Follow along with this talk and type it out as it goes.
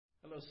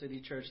Hello,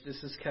 City Church.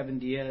 This is Kevin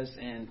Diaz,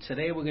 and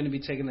today we're going to be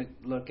taking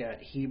a look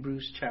at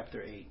Hebrews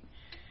chapter 8.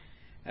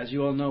 As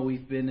you all know,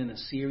 we've been in a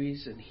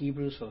series in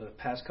Hebrews for the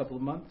past couple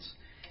of months,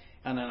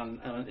 and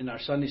in our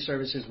Sunday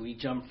services, we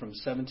jump from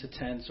 7 to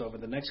 10. So over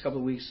the next couple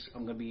of weeks,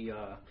 I'm going to be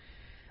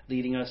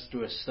leading us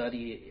through a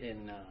study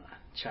in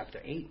chapter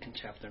 8 and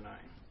chapter 9.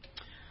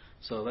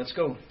 So let's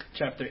go.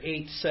 Chapter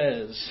 8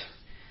 says,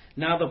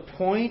 "Now the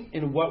point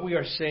in what we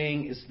are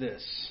saying is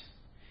this.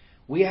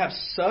 We have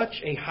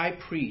such a high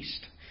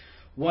priest,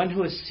 one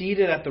who is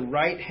seated at the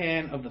right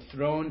hand of the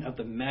throne of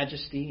the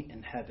majesty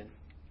in heaven,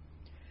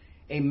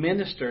 a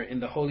minister in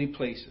the holy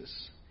places,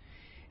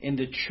 in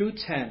the true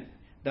tent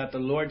that the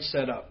Lord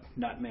set up,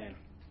 not man.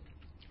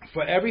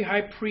 For every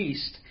high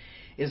priest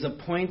is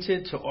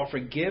appointed to offer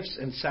gifts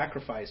and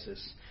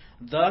sacrifices.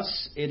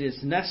 Thus it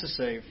is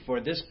necessary for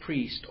this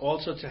priest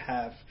also to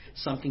have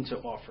something to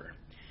offer.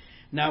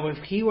 Now if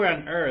he were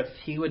on earth,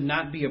 he would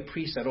not be a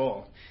priest at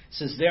all,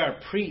 since there are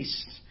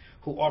priests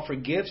who offer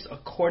gifts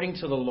according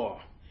to the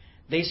law.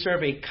 They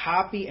serve a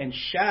copy and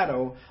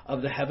shadow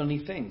of the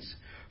heavenly things.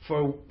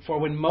 For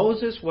when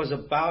Moses was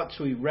about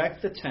to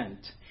erect the tent,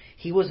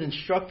 he was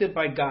instructed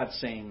by God,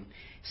 saying,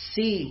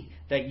 'See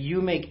that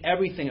you make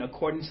everything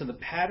according to the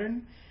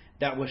pattern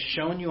that was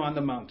shown you on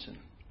the mountain.'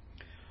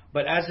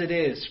 But as it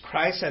is,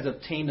 Christ has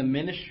obtained a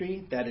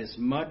ministry that is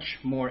much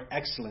more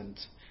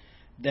excellent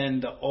than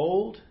the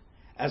old,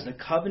 as the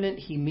covenant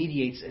he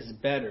mediates is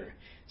better,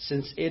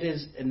 since it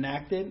is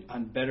enacted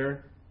on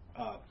better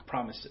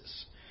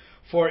promises.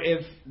 For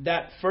if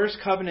that first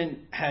covenant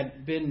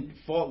had been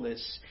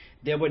faultless,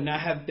 there would not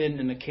have been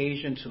an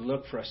occasion to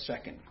look for a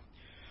second.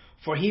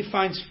 For he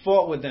finds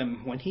fault with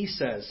them when he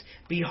says,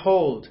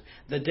 'Behold,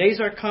 the days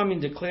are coming,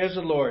 declares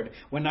the Lord,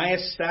 when I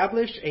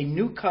establish a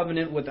new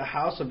covenant with the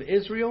house of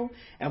Israel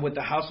and with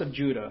the house of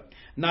Judah,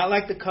 not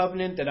like the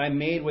covenant that I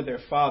made with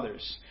their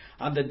fathers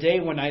on the day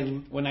when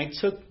I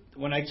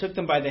took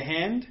them by the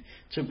hand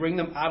to bring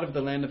them out of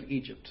the land of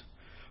Egypt.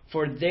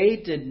 For they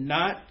did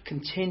not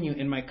continue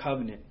in my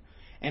covenant,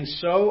 and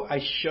so I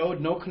showed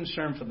no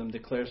concern for them,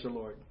 declares the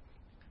Lord.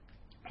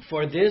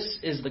 For this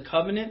is the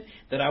covenant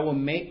that I will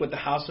make with the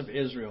house of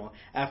Israel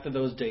after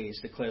those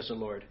days, declares the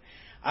Lord.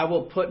 I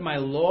will put my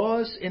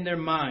laws in their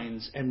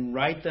minds and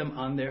write them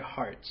on their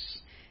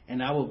hearts,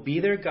 and I will be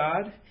their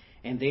God,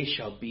 and they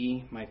shall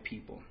be my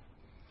people.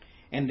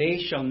 And they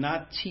shall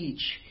not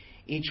teach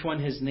each one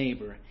his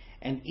neighbor,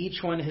 and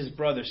each one his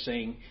brother,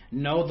 saying,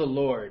 Know the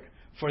Lord,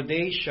 for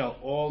they shall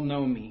all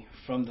know me,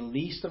 from the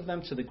least of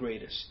them to the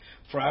greatest.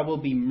 For I will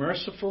be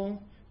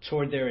merciful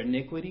toward their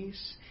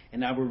iniquities,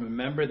 and I will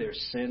remember their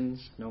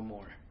sins no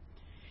more.'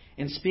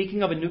 In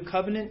speaking of a new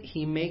covenant,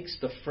 he makes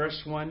the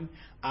first one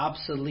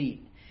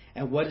obsolete,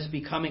 and what is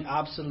becoming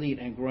obsolete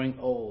and growing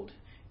old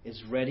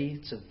is ready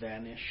to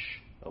vanish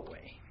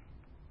away."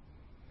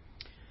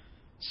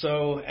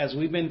 So, as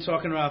we've been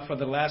talking about for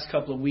the last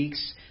couple of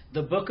weeks,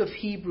 the book of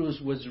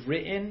Hebrews was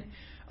written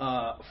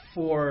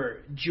for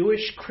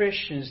Jewish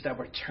Christians that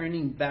were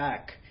turning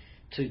back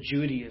to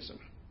Judaism.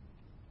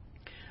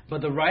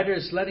 But the writer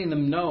is letting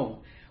them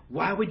know,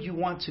 why would you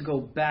want to go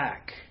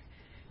back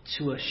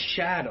to a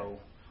shadow?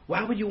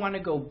 Why would you want to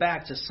go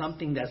back to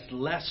something that's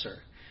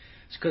lesser?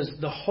 Because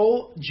the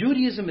whole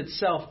Judaism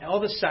itself, all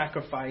the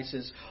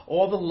sacrifices,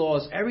 all the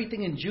laws,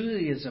 everything in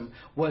Judaism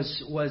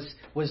was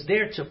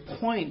there to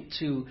point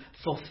to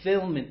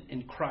fulfillment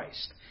in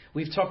Christ.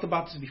 We've talked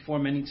about this before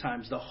many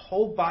times. The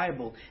whole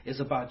Bible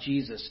is about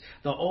Jesus.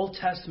 The Old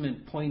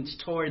Testament points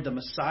toward the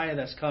Messiah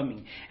that's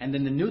coming. And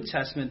then the New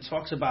Testament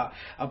talks about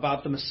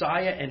the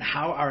Messiah and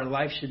how our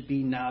life should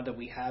be now that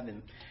we have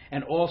him.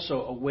 And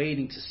also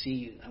awaiting to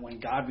see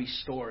when God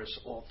restores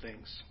all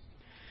things.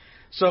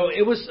 So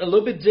it was a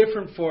little bit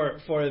different for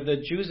the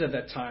Jews at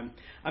that time.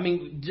 I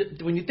mean,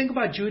 when you think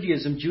about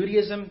Judaism,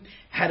 Judaism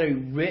had a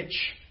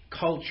rich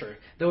culture.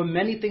 There were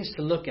many things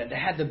to look at. They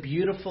had the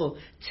beautiful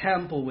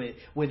temple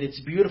with its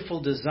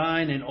beautiful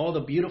design and all the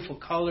beautiful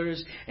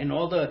colors and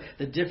all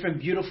the different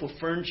beautiful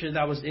furniture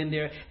that was in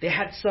there. They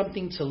had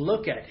something to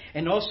look at.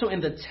 And also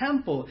in the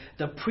temple,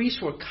 the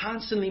priests were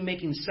constantly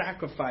making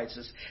sacrifice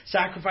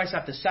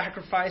after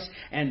sacrifice,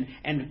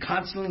 and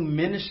constantly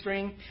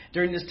ministering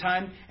during this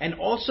time. And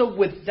also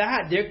with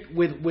that,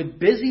 with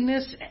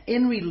busyness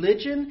in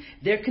religion,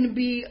 there can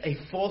be a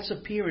false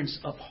appearance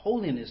of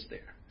holiness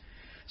there.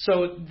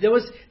 So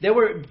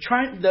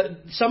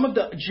some of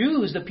the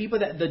Jews,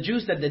 the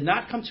Jews that did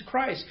not come to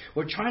Christ,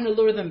 were trying to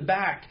lure them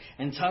back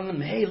and telling them,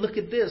 hey, look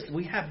at this.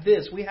 We have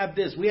this. We have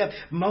this. We have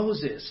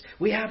Moses.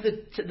 We have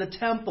the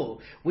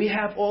temple. We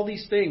have all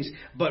these things.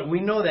 But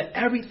we know that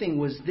everything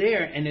was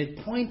there, and it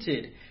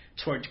pointed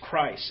towards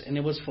Christ, and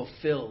it was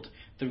fulfilled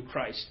through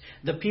Christ.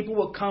 The people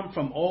would come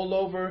from all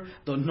over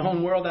the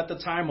known world at the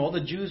time. All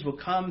the Jews would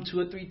come 2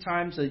 or 3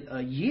 times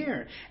a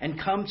year and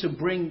come to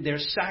bring their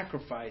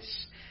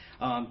sacrifice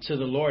to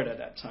the Lord at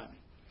that time.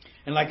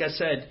 And like I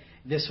said,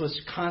 this was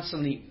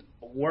constantly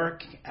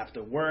work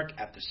after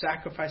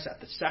sacrifice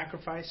after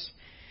sacrifice.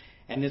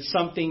 And it's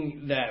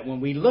something that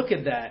when we look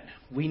at that,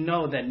 we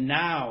know that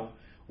now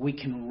we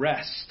can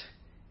rest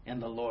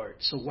and the Lord.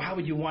 So why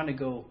would you want to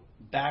go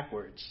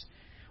backwards?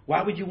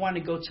 Why would you want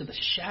to go to the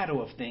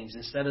shadow of things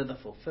instead of the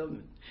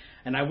fulfillment?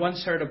 And I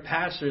once heard a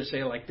pastor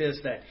say like this,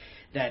 that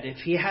if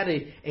he had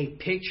a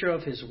picture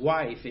of his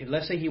wife, if,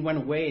 let's say he went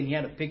away and he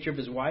had a picture of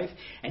his wife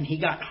and he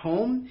got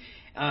home,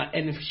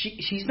 and if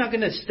she's not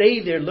going to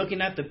stay there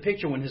looking at the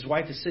picture when his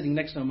wife is sitting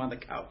next to him on the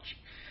couch.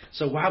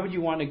 So why would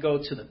you want to go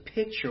to the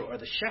picture or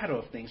the shadow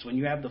of things when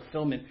you have the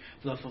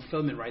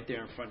fulfillment right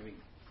there in front of you?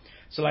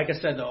 So like I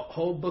said, the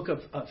whole book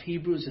of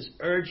Hebrews is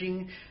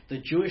urging the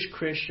Jewish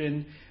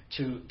Christian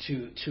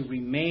to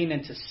remain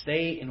and to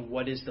stay in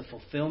what is the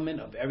fulfillment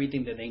of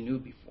everything that they knew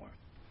before.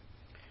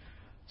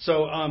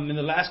 So in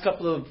the last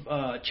couple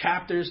of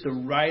chapters, the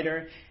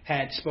writer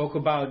had spoke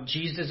about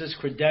Jesus'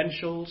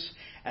 credentials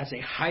as a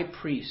high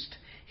priest.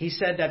 He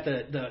said that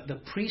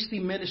the priestly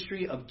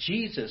ministry of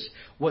Jesus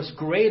was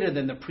greater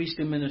than the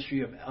priestly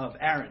ministry of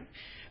Aaron.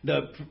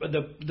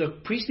 The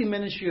priestly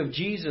ministry of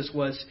Jesus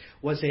was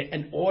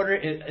an order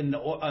in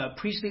the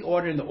priestly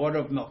order in the order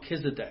of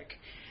Melchizedek.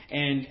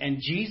 And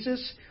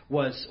Jesus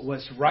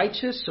was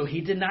righteous, so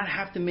he did not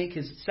have to make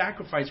his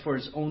sacrifice for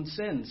his own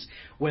sins.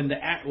 When the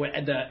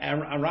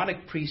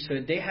Aaronic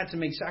priesthood, they had to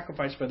make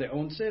sacrifice for their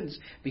own sins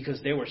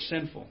because they were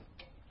sinful.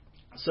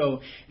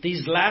 So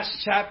these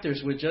last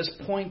chapters were just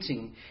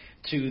pointing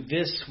to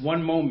this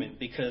one moment,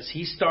 because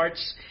he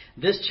starts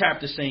this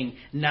chapter saying,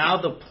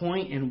 now the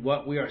point in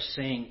what we are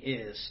saying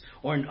is,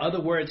 or in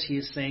other words, he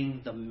is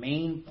saying the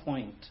main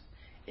point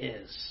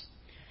is.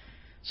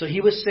 So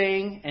he was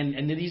saying, and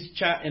in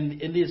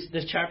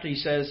this chapter he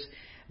says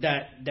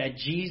that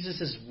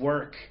Jesus'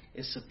 work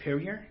is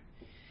superior,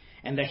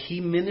 and that he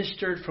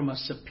ministered from a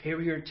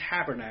superior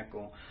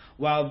tabernacle,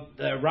 while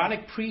the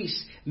Aaronic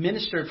priests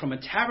ministered from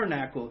a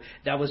tabernacle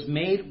that was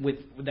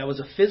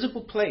a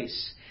physical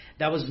place,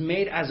 that was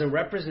made as a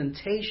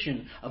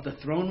representation of the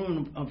throne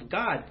room of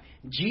God.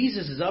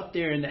 Jesus is up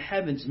there in the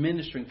heavens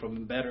ministering from a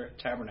better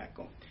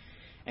tabernacle.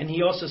 And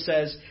he also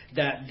says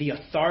that the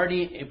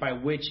authority by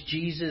which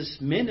Jesus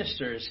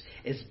ministers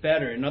is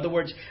better. In other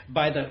words,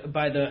 by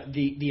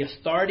the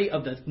authority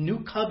of the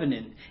new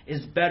covenant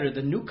is better.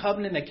 The new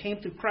covenant that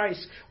came through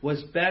Christ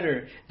was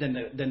better than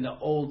the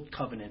old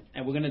covenant.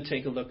 And we're going to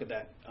take a look at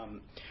that.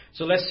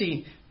 So let's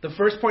see. The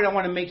first point I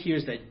want to make here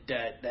is that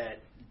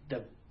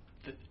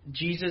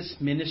Jesus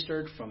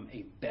ministered from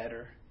a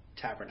better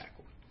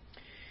tabernacle.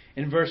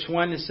 In verse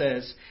 1 it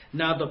says,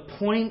 now the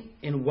point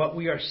in what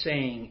we are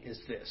saying is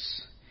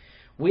this.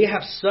 We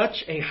have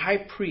such a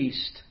high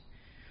priest,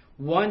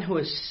 one who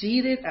is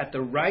seated at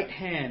the right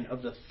hand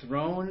of the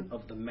throne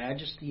of the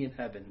majesty in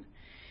heaven,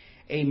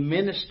 a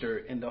minister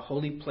in the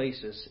holy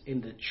places, in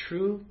the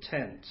true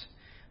tent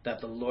that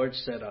the Lord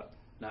set up,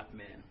 not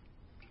man.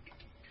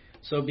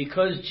 So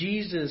because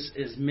Jesus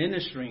is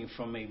ministering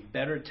from a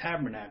better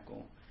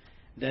tabernacle,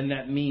 then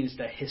that means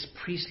that his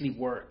priestly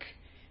work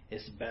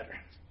is better.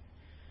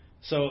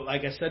 So,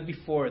 like I said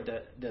before,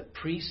 the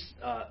priests,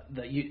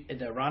 the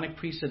Aaronic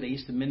priesthood, they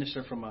used to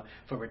minister from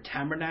a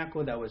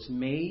tabernacle that was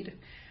made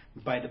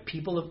by the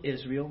people of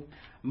Israel.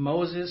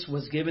 Moses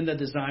was given the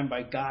design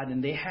by God,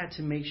 and they had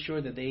to make sure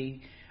that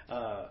they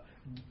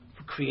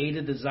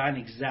created the design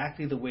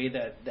exactly the way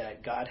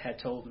that God had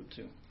told them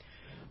to.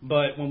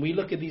 But when we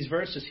look at these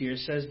verses here, it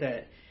says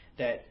that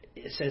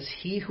it says,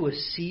 he who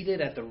is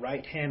seated at the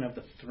right hand of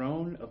the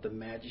throne of the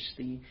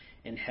majesty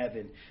in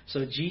heaven.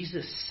 So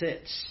Jesus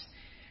sits,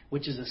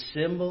 which is a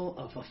symbol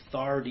of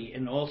authority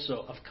and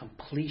also of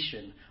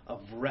completion,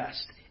 of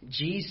rest.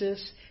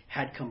 Jesus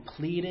had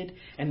completed,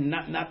 and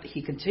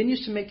he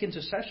continues to make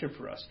intercession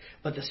for us,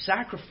 but the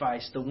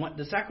sacrifice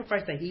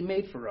that he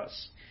made for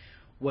us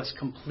was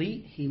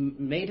complete. He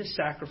made a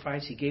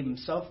sacrifice. He gave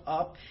himself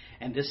up,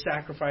 and this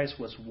sacrifice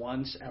was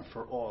once and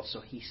for all.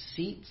 So he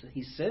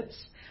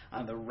sits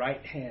on the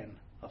right hand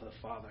of the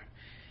Father.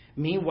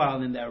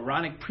 Meanwhile, in the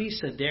Aaronic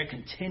priesthood, they're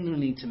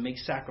continuing to make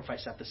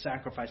sacrifice after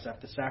sacrifice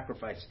after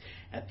sacrifice.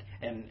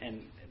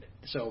 And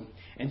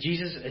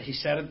Jesus,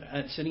 he's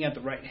sitting at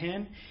the right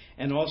hand.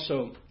 And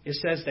also, it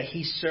says that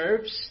he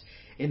serves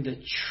in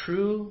the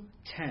true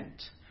tent,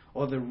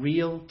 or the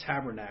real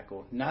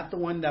tabernacle. Not the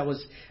one that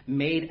was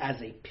made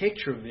as a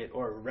picture of it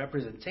or a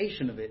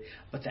representation of it,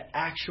 but the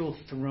actual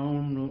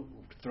throne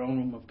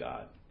room of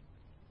God.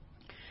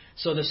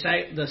 So the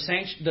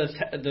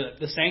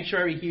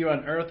sanctuary here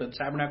on earth, the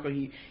tabernacle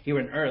here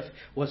on earth,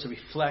 was a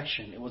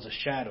reflection. It was a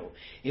shadow.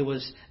 It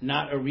was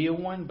not a real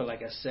one, but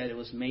like I said, it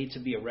was made to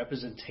be a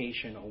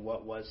representation of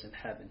what was in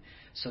heaven.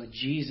 So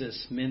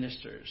Jesus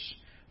ministers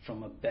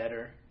from a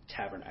better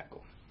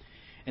tabernacle.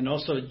 And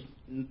also,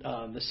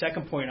 the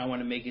second point I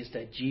want to make is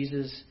that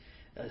Jesus'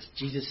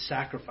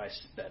 sacrifice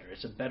is better.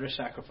 It's a better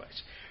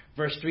sacrifice.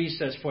 Verse 3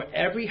 says, for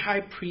every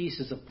high priest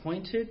is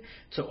appointed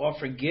to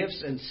offer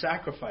gifts and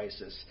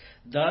sacrifices.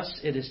 Thus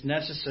it is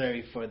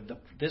necessary for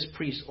this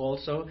priest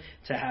also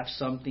to have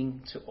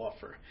something to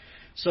offer.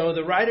 So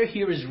the writer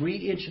here is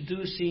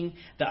reintroducing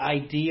the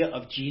idea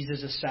of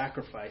Jesus'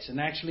 sacrifice. And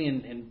actually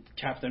in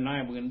chapter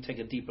 9, we're going to take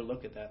a deeper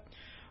look at that.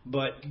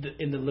 But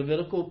in the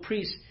Levitical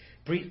priests,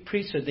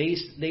 priesthood, they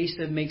used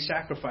to make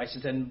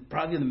sacrifices, and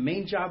probably the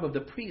main job of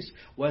the priest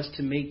was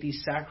to make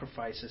these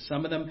sacrifices.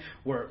 Some of them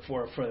were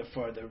for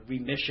the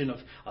remission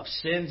of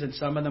sins, and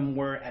some of them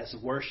were as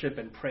worship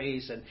and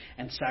praise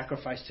and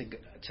sacrifice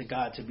to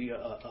God, to be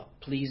a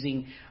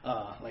pleasing,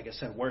 like I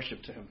said,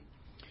 worship to Him.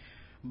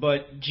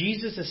 But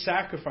Jesus'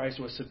 sacrifice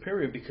was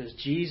superior because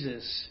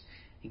Jesus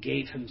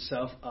gave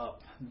Himself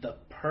up, the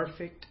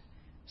perfect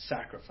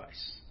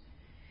sacrifice.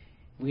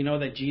 We know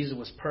that Jesus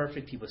was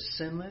perfect. He was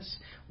sinless.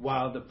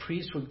 While the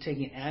priests were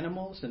taking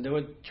animals, and they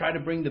would try to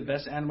bring the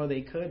best animal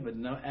they could, but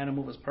no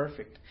animal was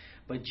perfect.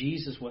 But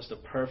Jesus was the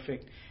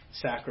perfect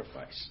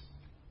sacrifice.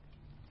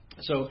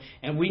 So,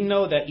 and we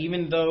know that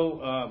even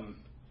though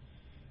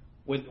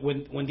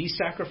when these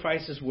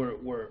sacrifices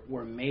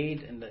were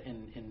made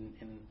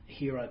in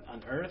here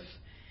on earth,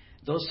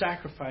 those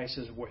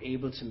sacrifices were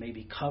able to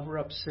maybe cover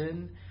up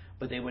sin,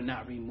 but they would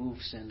not remove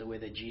sin the way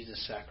that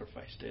Jesus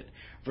sacrificed it.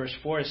 Verse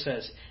 4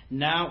 says,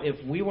 "Now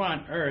if we were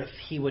on earth,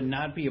 He would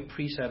not be a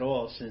priest at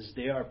all, since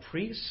there are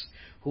priests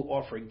who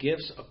offer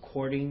gifts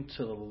according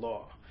to the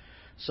law."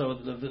 So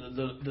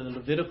the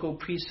Levitical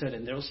priesthood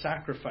and their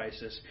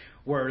sacrifices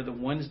were the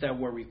ones that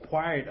were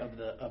required of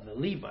the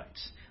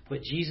Levites.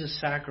 But Jesus'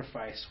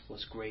 sacrifice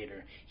was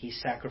greater. He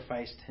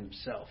sacrificed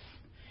Himself.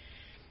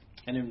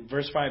 And in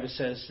verse 5 it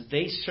says,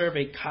 "They serve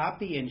a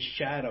copy and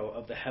shadow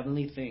of the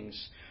heavenly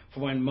things. For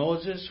when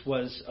Moses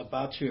was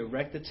about to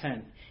erect the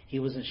tent, he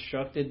was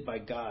instructed by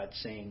God,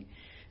 saying,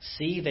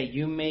 'See that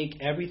you make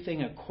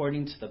everything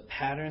according to the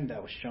pattern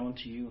that was shown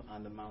to you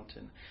on the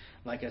mountain.'"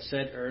 Like I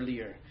said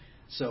earlier,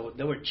 so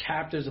there were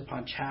chapters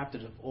upon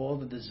chapters of all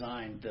the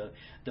design,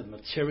 the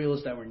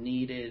materials that were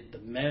needed,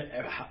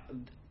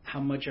 how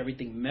much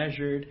everything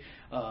measured,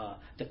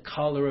 the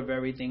color of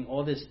everything,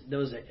 all this. There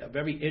was a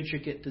very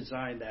intricate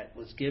design that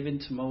was given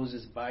to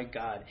Moses by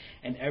God,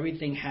 and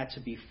everything had to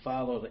be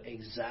followed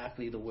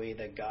exactly the way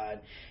that God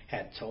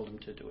had told him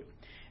to do it.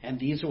 And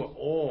these were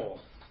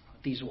all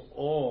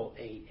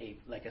a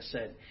like I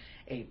said,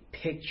 a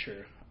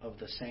picture of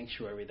the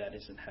sanctuary that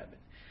is in heaven.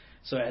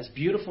 So as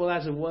beautiful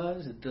as it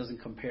was, it doesn't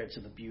compare to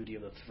the beauty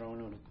of the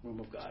throne room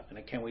of God. And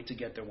I can't wait to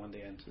get there one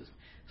day and to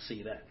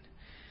see that.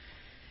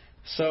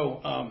 So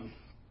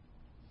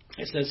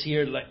it says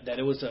here that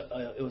it was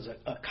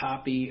a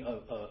copy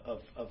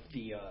of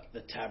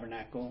the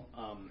tabernacle.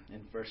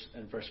 In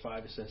verse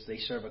 5 it says, "They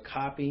serve a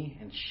copy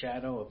and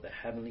shadow of the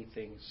heavenly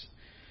things."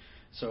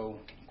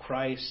 So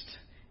Christ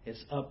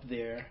is up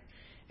there,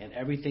 and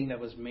everything that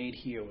was made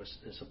here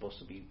is supposed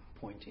to be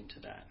pointing to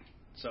that.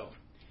 So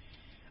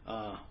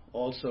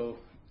also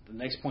the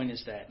next point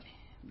is that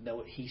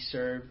He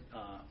served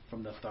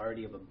from the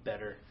authority of a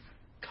better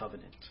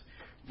covenant.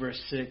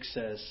 Verse 6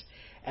 says,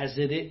 as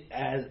it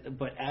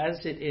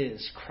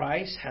is,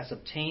 Christ has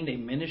obtained a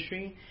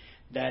ministry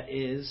that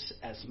is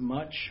as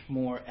much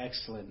more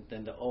excellent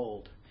than the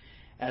old.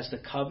 As the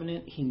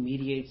covenant He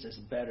mediates is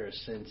better,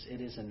 since it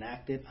is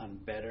enacted on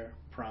better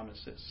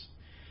promises.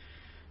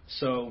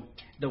 So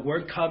the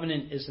word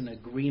covenant is an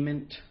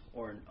agreement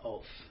or an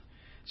oath.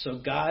 So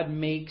God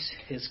makes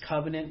His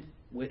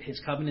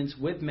covenants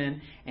with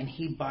men, and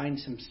He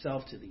binds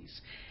Himself to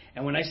these.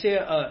 And when I say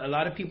a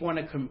lot of people want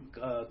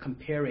to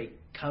compare a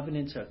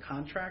covenant to a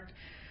contract,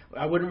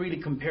 I wouldn't really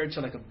compare it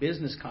to like a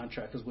business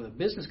contract, because with a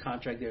business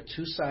contract, there are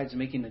two sides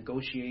making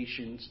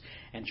negotiations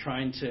and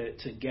trying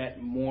to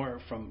get more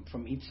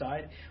from each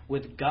side.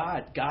 With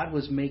God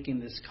was making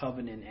this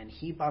covenant, and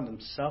He bound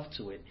Himself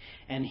to it,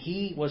 and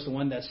He was the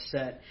one that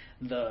set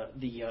the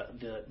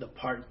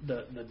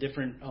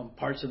different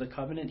parts of the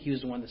covenant. He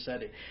was the one that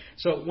set it.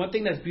 So one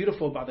thing that's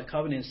beautiful about the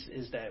covenants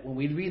is that when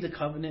we read the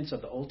covenants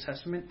of the Old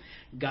Testament,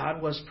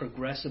 God was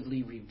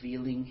progressively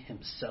revealing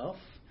Himself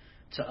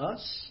to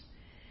us.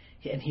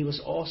 And He was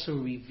also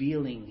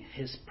revealing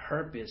His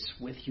purpose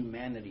with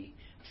humanity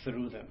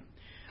through them.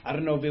 I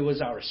don't know if it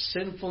was our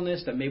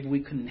sinfulness that maybe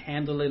we couldn't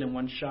handle it in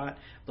one shot,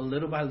 but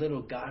little by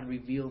little, God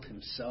revealed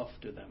Himself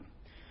to them.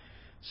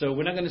 So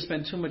we're not going to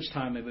spend too much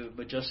time on it,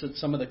 but just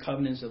some of the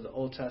covenants of the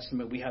Old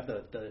Testament. We have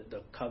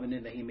the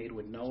covenant that He made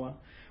with Noah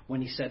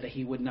when He said that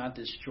He would not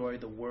destroy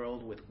the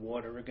world with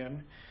water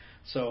again.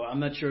 So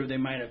I'm not sure if there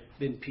might have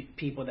been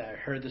people that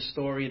heard the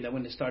story, and that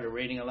when they started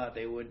reading a lot,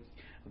 they would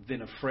have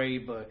been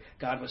afraid. But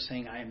God was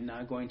saying, "I am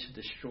not going to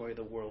destroy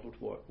the world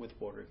with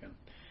water again."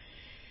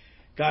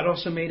 God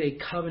also made a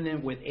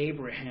covenant with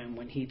Abraham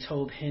when He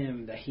told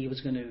him that He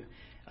was going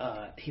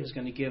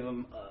to give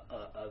him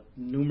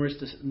numerous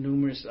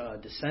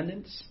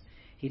descendants.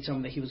 He told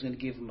him that He was going to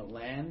give him a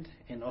land,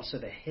 and also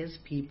that his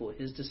people,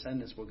 his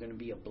descendants, were going to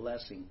be a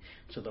blessing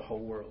to the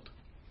whole world.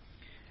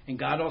 And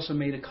God also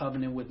made a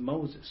covenant with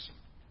Moses.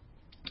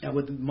 And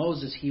with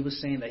Moses, He was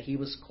saying that He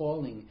was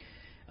calling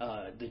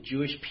the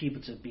Jewish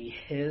people to be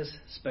His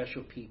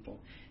special people,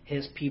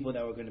 His people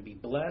that were going to be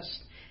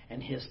blessed,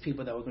 and His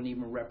people that were going to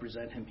even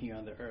represent Him here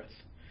on the earth.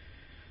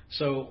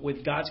 So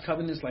with God's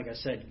covenants, like I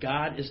said,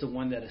 God is the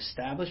one that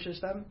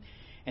establishes them,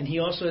 and He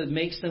also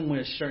makes them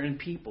with certain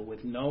people.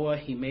 With Noah,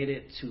 He made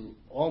it to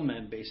all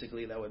men,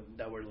 basically,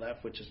 that were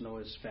left, which is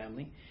Noah's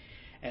family.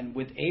 And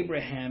with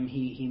Abraham,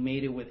 he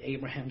made it with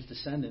Abraham's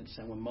descendants.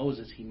 And with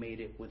Moses, he made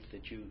it with the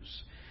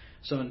Jews.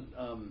 So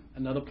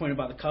another point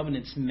about the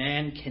covenants,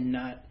 man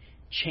cannot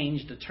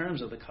change the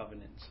terms of the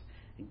covenants.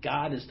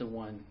 God is the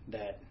one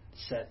that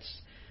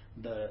sets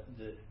that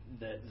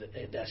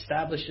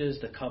establishes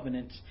the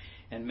covenants,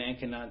 and man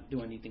cannot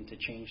do anything to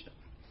change them.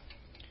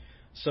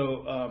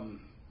 So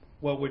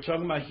what we're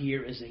talking about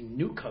here is a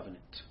new covenant.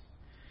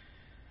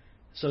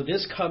 So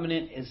this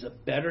covenant is a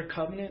better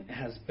covenant. It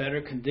has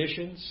better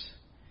conditions.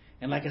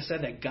 And like I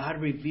said, that God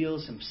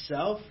reveals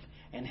himself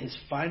and his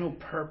final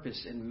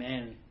purpose in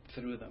man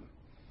through them.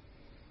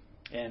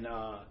 And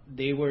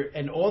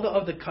all the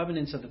other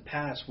covenants of the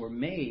past were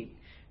made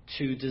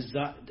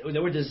they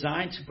were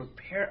designed to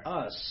prepare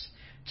us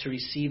to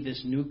receive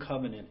this new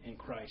covenant in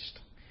Christ.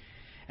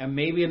 And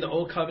maybe in the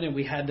old covenant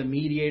we had the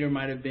mediator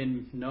might have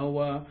been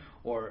Noah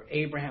or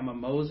Abraham or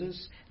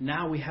Moses.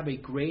 Now we have a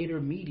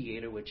greater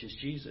mediator, which is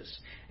Jesus.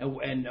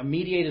 And a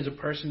mediator is a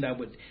person that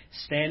would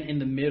stand in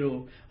the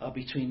middle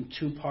between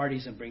two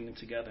parties and bring them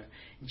together.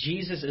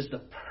 Jesus is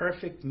the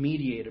perfect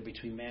mediator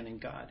between man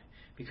and God,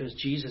 because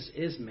Jesus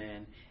is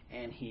man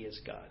and he is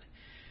God.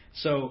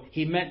 So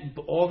he met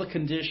all the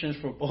conditions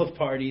for both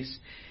parties,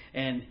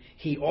 and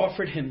he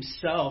offered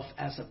himself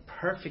as a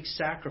perfect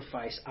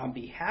sacrifice on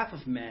behalf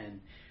of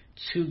man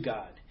to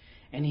God.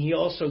 And he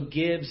also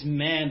gives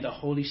man the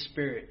Holy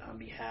Spirit on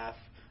behalf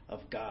of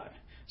God.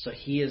 So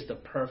he is the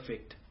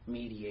perfect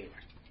mediator.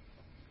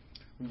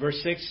 Verse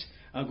 6,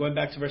 going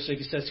back to verse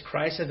 6, it says,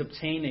 Christ has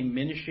obtained a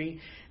ministry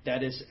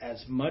that is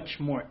as much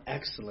more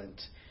excellent.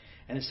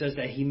 And it says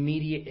that he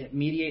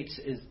mediates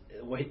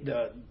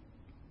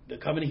the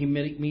covenant he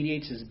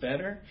mediates is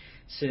better,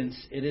 since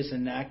it is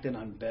enacted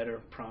on better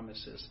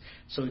promises.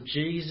 So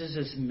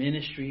Jesus'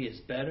 ministry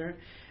is better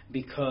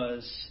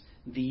because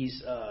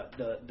these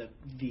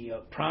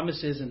the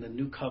promises in the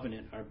new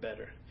covenant are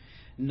better.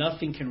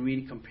 Nothing can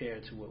really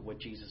compare to what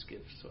Jesus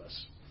gives to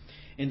us.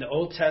 In the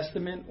Old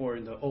Testament, or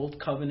in the Old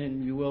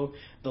Covenant, if you will,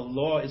 the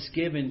law is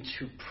given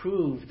to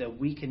prove that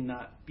we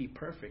cannot be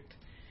perfect.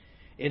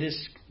 It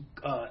is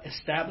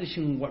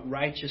establishing what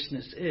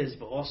righteousness is,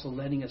 but also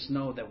letting us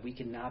know that we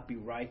cannot be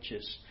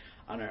righteous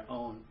on our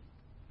own.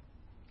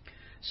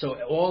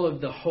 So all of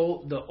the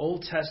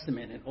Old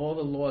Testament and all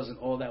the laws and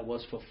all that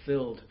was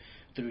fulfilled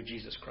through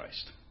Jesus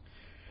Christ.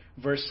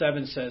 Verse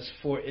 7 says,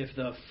 For if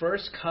the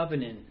first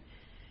covenant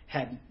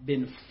had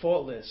been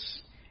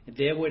faultless,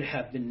 there would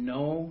have been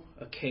no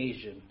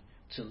occasion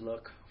to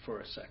look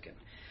for a second.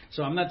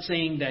 So I'm not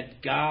saying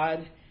that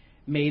God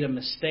made a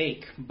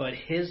mistake, but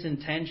his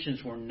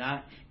intentions were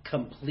not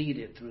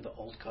completed through the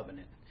old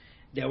covenant.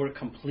 They were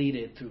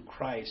completed through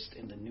Christ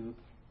in the new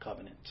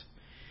covenant.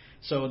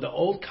 So the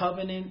old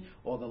covenant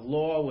or the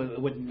law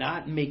would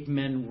not make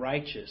men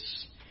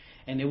righteous,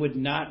 and it would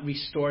not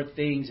restore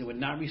things. It would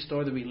not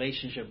restore the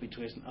relationship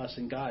between us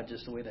and God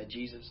just the way that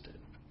Jesus did.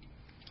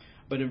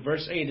 But in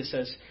verse 8 it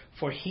says,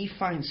 For he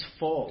finds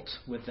fault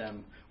with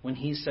them when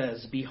he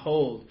says,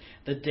 Behold,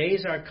 the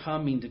days are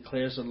coming,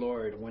 declares the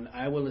Lord, when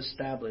I will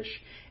establish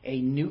a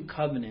new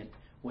covenant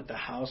with the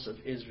house of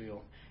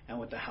Israel and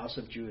with the house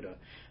of Judah,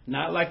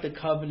 not like the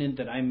covenant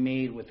that I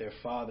made with their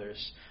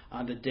fathers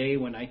on the day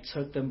when I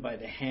took them by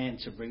the hand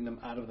to bring them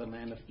out of the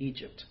land of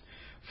Egypt.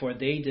 For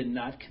they did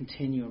not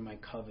continue in my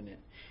covenant,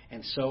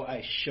 and so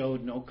I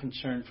showed no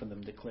concern for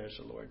them, declares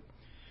the Lord.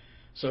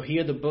 So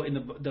here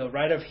the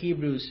writer of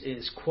Hebrews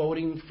is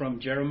quoting from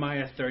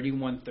Jeremiah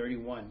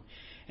 31:31.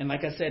 And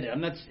like I said,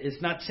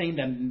 it's not saying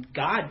that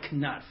God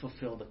cannot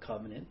fulfill the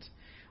covenant.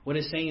 What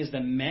it's saying is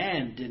that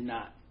man did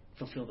not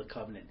fulfill the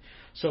covenant.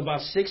 So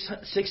about six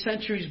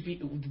centuries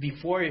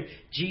before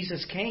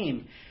Jesus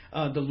came,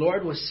 the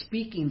Lord was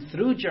speaking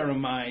through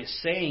Jeremiah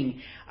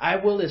saying, I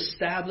will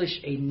establish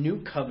a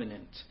new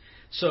covenant.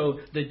 So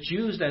the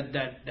Jews that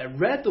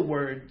read the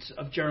words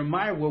of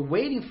Jeremiah were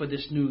waiting for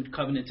this new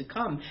covenant to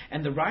come.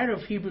 And the writer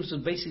of Hebrews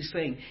was basically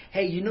saying,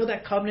 hey, you know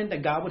that covenant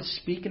that God was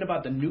speaking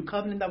about, the new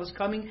covenant that was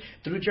coming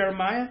through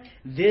Jeremiah?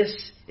 This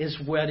is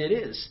what it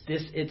is.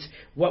 It's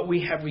what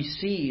we have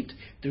received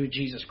through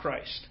Jesus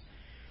Christ.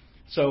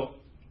 So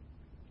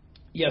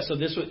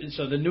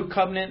the new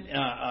covenant,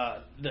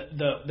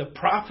 the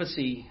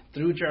prophecy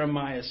through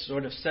Jeremiah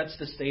sort of sets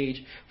the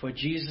stage for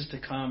Jesus to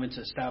come and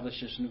to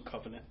establish this new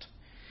covenant.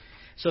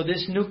 So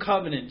this new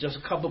covenant, just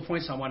a couple of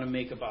points I want to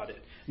make about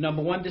it.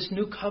 Number one, this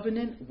new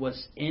covenant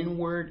was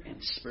inward and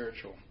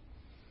spiritual.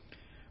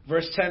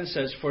 Verse 10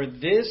 says, For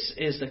this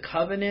is the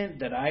covenant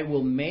that I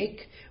will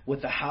make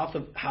with the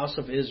house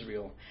of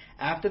Israel.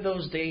 After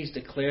those days,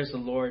 declares the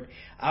Lord,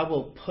 I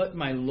will put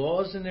my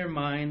laws in their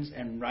minds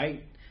and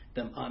write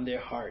them on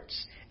their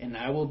hearts. And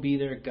I will be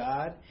their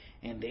God,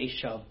 and they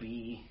shall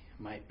be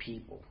my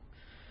people.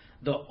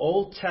 The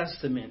Old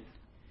Testament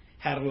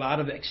had a lot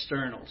of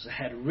externals. It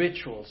had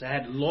rituals. It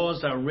had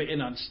laws that were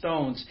written on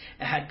stones.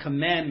 It had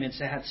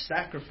commandments. It had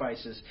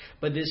sacrifices.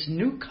 But this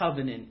new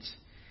covenant,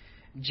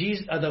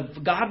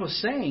 God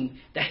was saying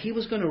that he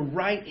was going to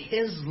write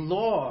his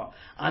law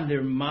on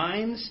their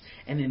minds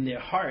and in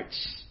their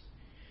hearts.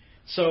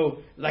 So,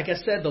 like I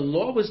said, the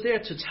law was there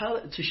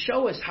to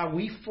show us how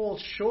we fall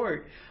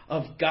short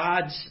of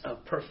God's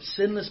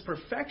sinless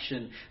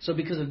perfection. So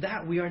because of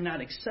that, we are not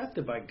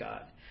accepted by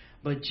God.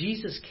 But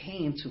Jesus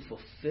came to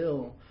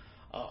fulfill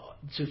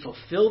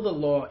the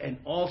law, and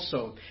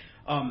also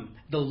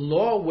the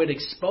law would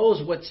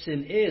expose what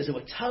sin is. It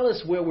would tell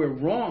us where we're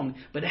wrong,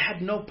 but it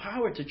had no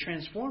power to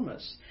transform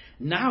us.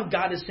 Now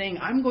God is saying,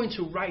 I'm going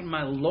to write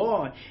my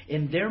law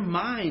in their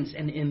minds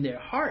and in their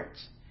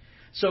hearts.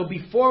 So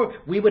before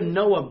we would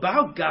know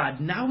about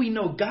God, now we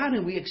know God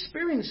and we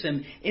experience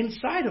Him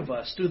inside of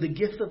us through the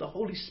gift of the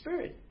Holy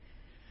Spirit.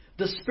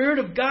 The Spirit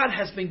of God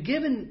has been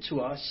given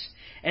to us,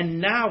 and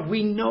now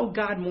we know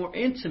God more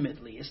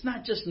intimately. It's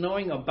not just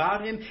knowing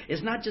about Him.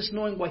 It's not just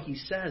knowing what He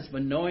says,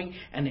 but knowing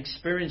and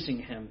experiencing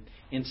Him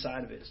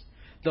inside of us.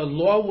 The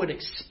law would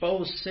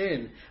expose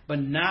sin, but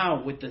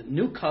now with the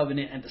new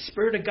covenant and the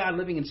Spirit of God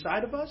living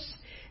inside of us,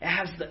 it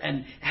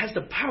has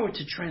the power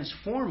to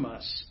transform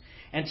us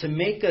and to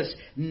make us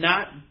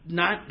not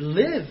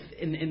live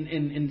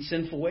in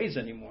sinful ways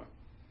anymore.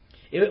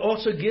 It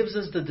also gives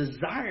us the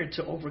desire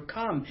to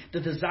overcome, the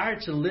desire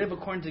to live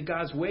according to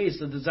God's ways,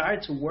 the desire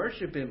to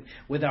worship Him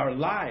with our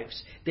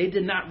lives. They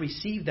did not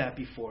receive that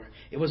before.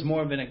 It was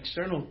more of an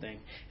external thing.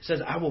 It says,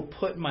 I will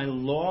put my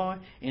law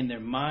in their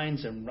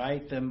minds and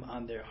write them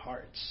on their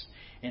hearts.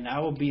 And I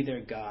will be their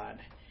God,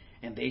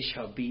 and they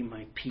shall be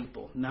my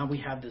people. Now we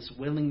have this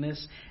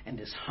willingness and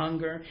this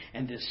hunger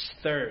and this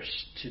thirst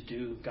to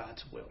do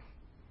God's will.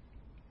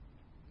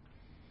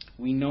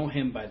 We know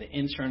Him by the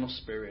internal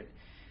Spirit.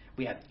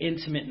 We have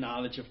intimate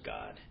knowledge of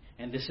God.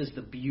 And this is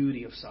the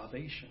beauty of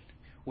salvation,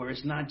 where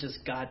it's not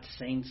just God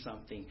saying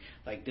something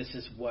like this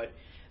is what.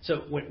 So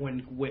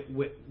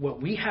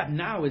what we have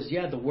now is,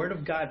 the Word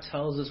of God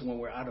tells us when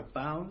we're out of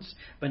bounds,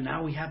 but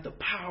now we have the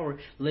power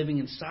living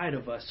inside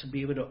of us to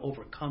be able to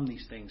overcome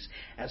these things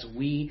as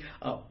we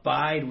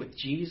abide with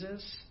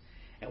Jesus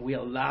and we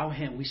allow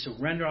Him, we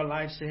surrender our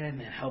lives to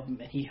Him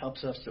and He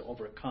helps us to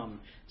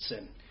overcome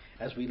sin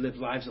as we live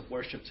lives of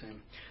worship to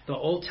Him. The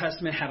Old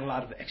Testament had a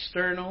lot of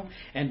external,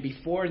 and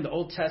before in the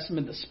Old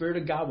Testament, the Spirit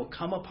of God will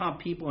come upon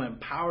people and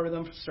empower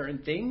them for certain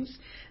things.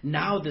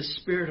 Now the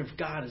Spirit of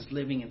God is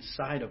living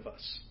inside of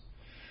us.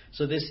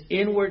 So this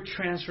inward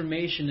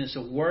transformation is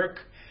a work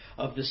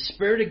of the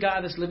Spirit of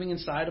God that's living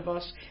inside of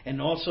us,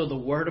 and also the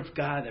Word of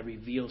God that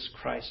reveals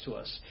Christ to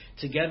us.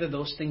 Together,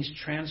 those things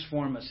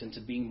transform us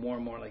into being more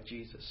and more like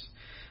Jesus.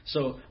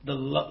 So the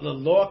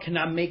law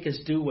cannot make us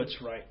do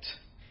what's right.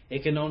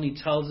 It can only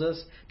tell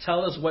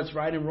us what's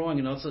right and wrong,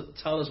 and also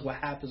tell us what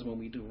happens when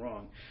we do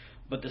wrong.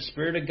 But the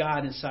Spirit of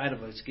God inside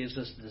of us gives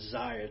us the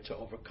desire to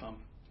overcome.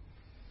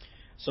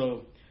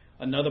 So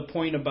another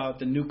point about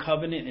the new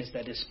covenant is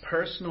that it's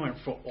personal and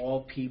for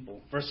all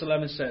people. Verse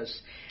 11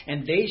 says,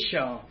 and they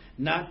shall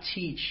not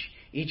teach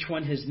each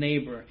one his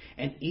neighbor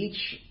and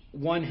each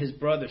one his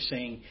brother,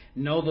 saying,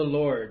 know the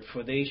Lord,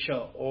 for they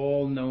shall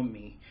all know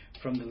me,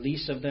 from the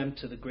least of them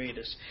to the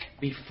greatest.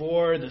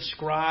 Before, the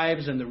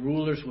scribes and the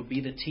rulers would be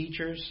the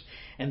teachers,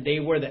 and they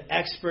were the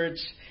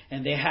experts,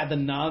 and they had the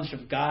knowledge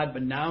of God.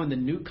 But now in the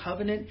new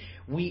covenant,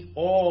 we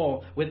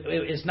all,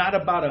 it's not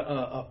about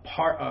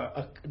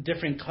a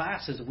different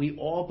classes. We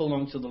all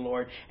belong to the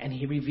Lord, and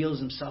He reveals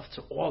Himself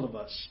to all of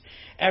us.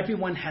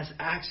 Everyone has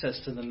access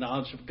to the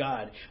knowledge of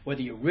God,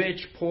 whether you're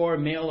rich, poor,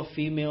 male or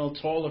female,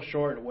 tall or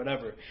short, or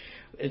whatever.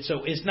 And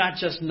so it's not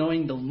just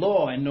knowing the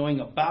law and knowing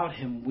about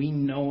Him. We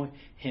know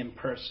Him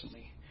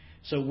personally.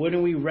 So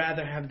wouldn't we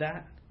rather have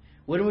that?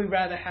 Wouldn't we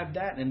rather have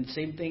that? And the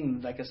same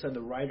thing, like I said,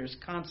 the writers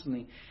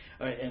constantly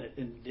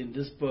in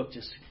this book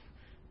just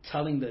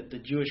telling the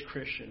Jewish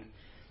Christian,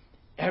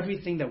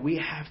 everything that we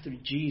have through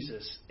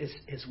Jesus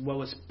is what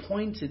was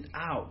pointed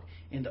out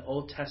in the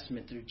Old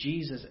Testament through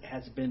Jesus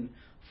has been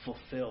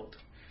fulfilled.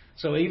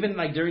 So even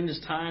like during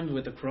this time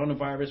with the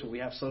coronavirus where we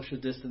have social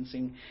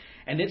distancing,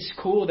 and it's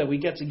cool that we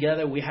get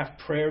together, we have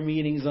prayer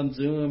meetings on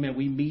Zoom and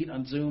we meet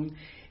on Zoom.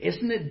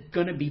 Isn't it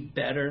going to be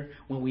better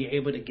when we're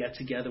able to get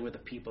together with the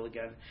people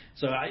again?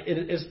 So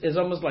it's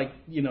almost like,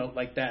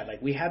 like that.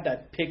 Like we have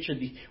that picture,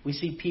 we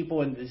see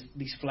people in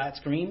these flat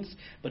screens,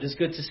 but it's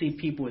good to see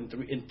people in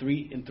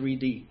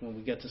 3D when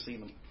we get to see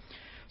them.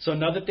 So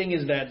another thing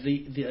is that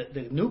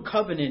the new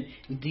covenant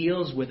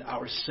deals with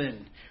our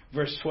sin.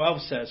 Verse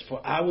 12 says,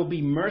 for I will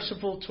be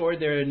merciful toward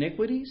their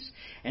iniquities,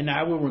 and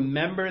I will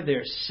remember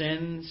their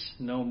sins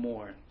no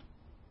more.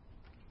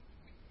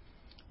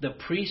 The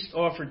priest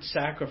offered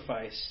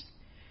sacrifice,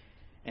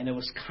 and it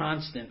was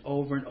constant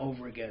over and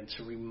over again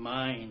to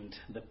remind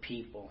the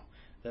people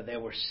that they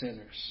were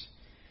sinners.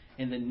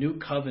 In the new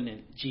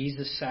covenant,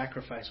 Jesus'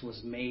 sacrifice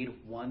was made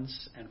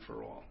once and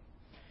for all.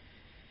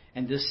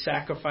 And this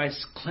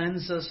sacrifice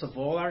cleansed us of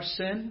all our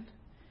sin,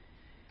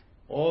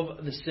 all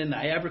of the sin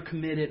I ever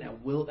committed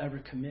and will ever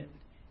commit.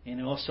 And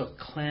it also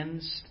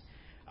cleansed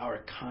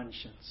our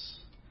conscience.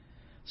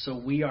 So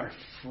we are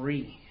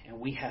free and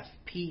we have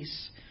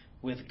peace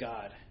with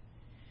God.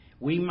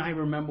 We might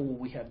remember what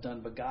we have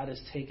done, but God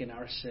has taken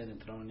our sin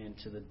and thrown it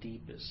into the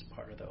deepest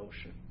part of the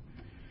ocean.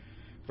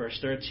 Verse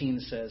 13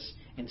 says,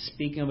 "In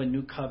speaking of a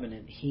new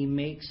covenant, he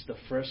makes the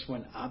first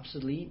one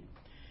obsolete,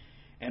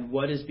 and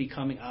what is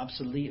becoming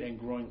obsolete and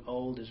growing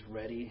old is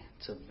ready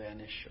to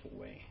vanish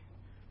away."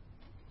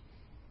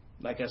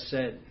 Like I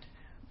said,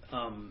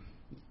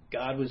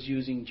 God was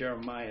using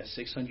Jeremiah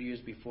 600 years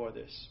before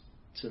this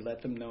to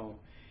let them know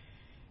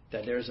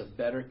that there's a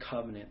better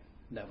covenant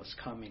that was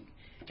coming.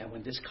 And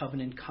when this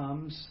covenant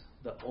comes,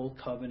 the old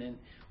covenant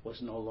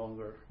was no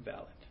longer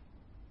valid.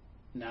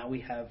 Now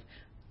we have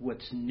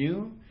what's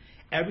new,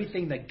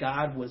 everything that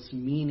God was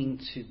meaning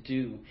to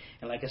do.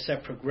 And like I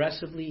said,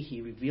 progressively,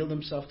 he revealed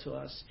himself to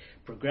us.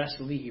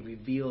 Progressively, he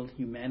revealed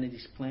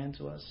humanity's plan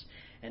to us.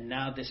 And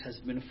now this has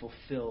been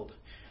fulfilled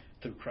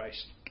through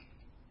Christ.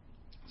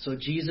 So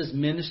Jesus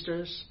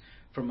ministers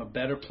from a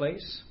better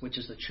place, which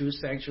is the true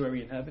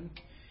sanctuary in heaven.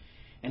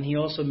 And he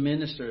also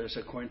ministers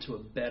according to a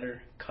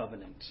better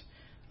covenant,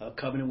 a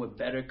covenant with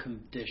better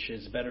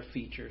conditions, better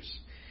features.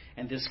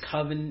 And this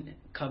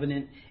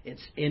covenant,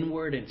 it's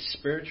inward and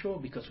spiritual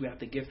because we have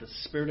to give the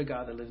Spirit of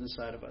God that lives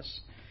inside of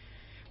us.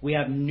 We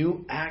have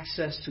new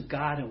access to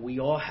God, and we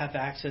all have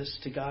access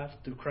to God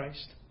through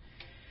Christ.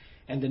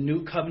 And the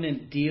new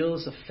covenant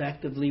deals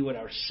effectively with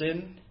our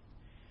sin.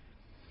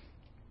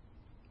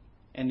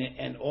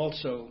 And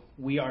also,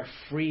 we are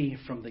free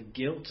from the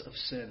guilt of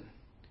sin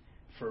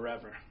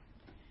forever.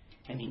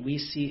 And we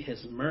see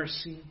his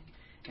mercy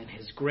and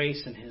his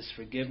grace and his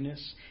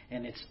forgiveness.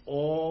 And it's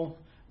all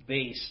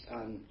based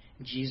on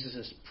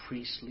Jesus'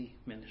 priestly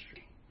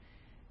ministry.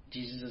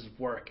 Jesus'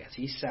 work as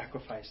he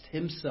sacrificed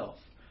himself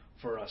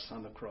for us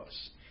on the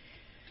cross.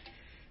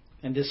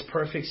 And this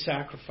perfect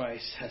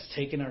sacrifice has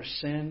taken our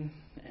sin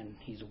and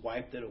he's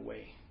wiped it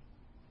away.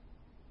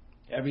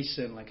 Every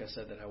sin, like I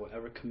said, that I will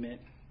ever commit,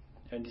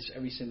 and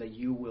every sin that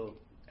you will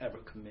ever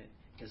commit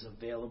is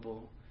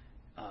available.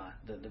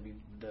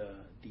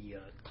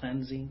 The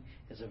cleansing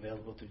is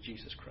available through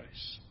Jesus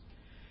Christ.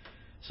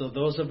 So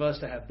those of us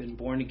that have been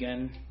born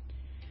again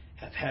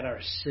have had our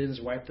sins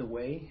wiped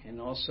away,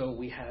 and also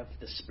we have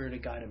the Spirit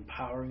of God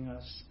empowering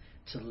us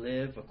to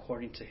live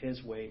according to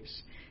his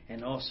ways,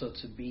 and also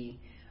to be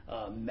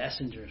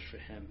messengers for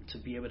him, to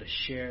be able to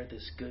share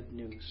this good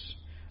news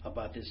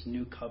about this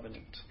new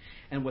covenant.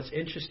 And what's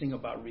interesting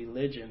about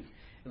religion,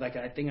 like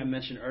I think I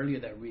mentioned earlier,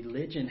 that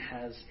religion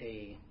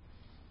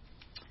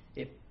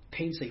it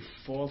paints a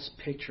false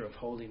picture of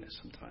holiness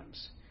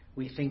sometimes.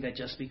 We think that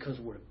just because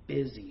we're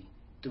busy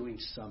doing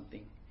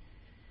something,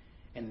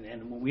 and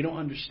when we don't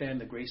understand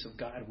the grace of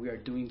God, we are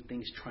doing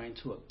things trying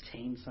to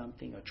obtain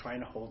something or trying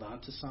to hold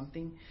on to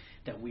something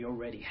that we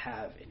already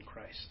have in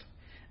Christ.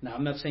 Now,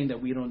 I'm not saying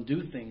that we don't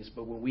do things,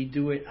 but when we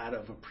do it out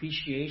of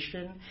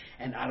appreciation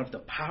and out of the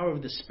power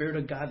of the Spirit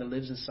of God that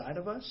lives inside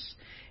of us,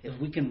 if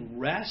we can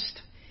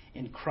rest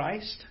in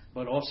Christ,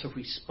 but also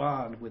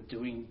respond with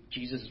doing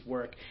Jesus'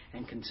 work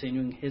and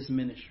continuing his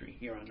ministry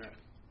here on earth.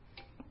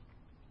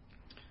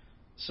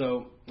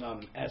 So,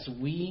 as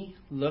we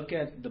look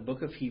at the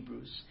book of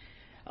Hebrews,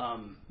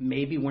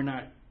 maybe we're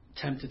not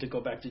tempted to go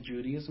back to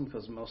Judaism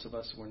because most of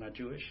us were not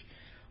Jewish.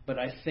 But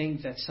I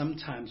think that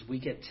sometimes we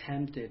get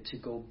tempted to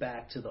go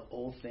back to the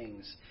old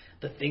things,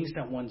 the things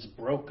that once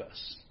broke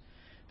us,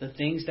 the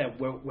things that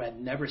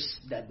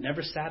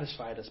never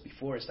satisfied us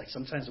before. It's like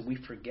sometimes we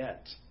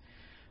forget.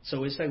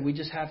 So it's like we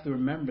just have to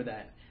remember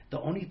that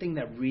the only thing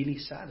that really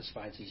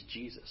satisfies is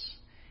Jesus.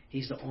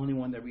 He's the only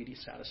one that really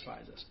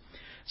satisfies us.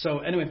 So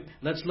anyway,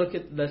 let's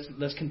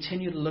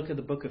continue to look at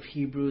the book of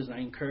Hebrews, and I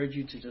encourage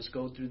you to just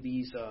go through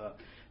these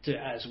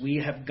as we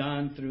have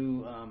gone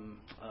through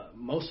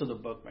most of the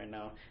book right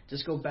now.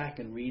 Just go back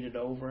and read it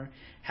over,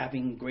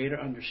 having greater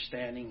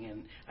understanding.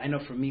 And I know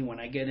for me, when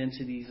I get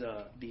into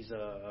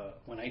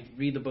when I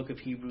read the book of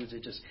Hebrews,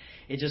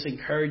 it just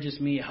encourages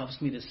me. It helps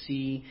me to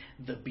see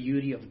the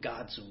beauty of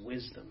God's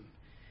wisdom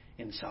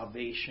in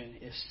salvation.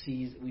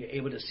 We're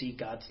able to see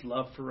God's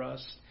love for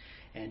us,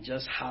 and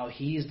just how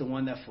he's the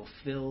one that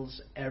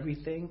fulfills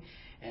everything.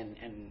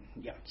 And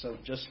yeah, so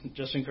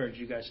just encourage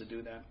you guys to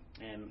do that.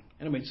 And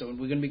anyway, so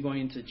we're going to be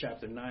going into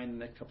chapter 9 in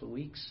the next couple of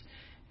weeks,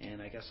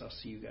 and I guess I'll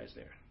see you guys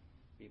there.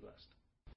 Be blessed.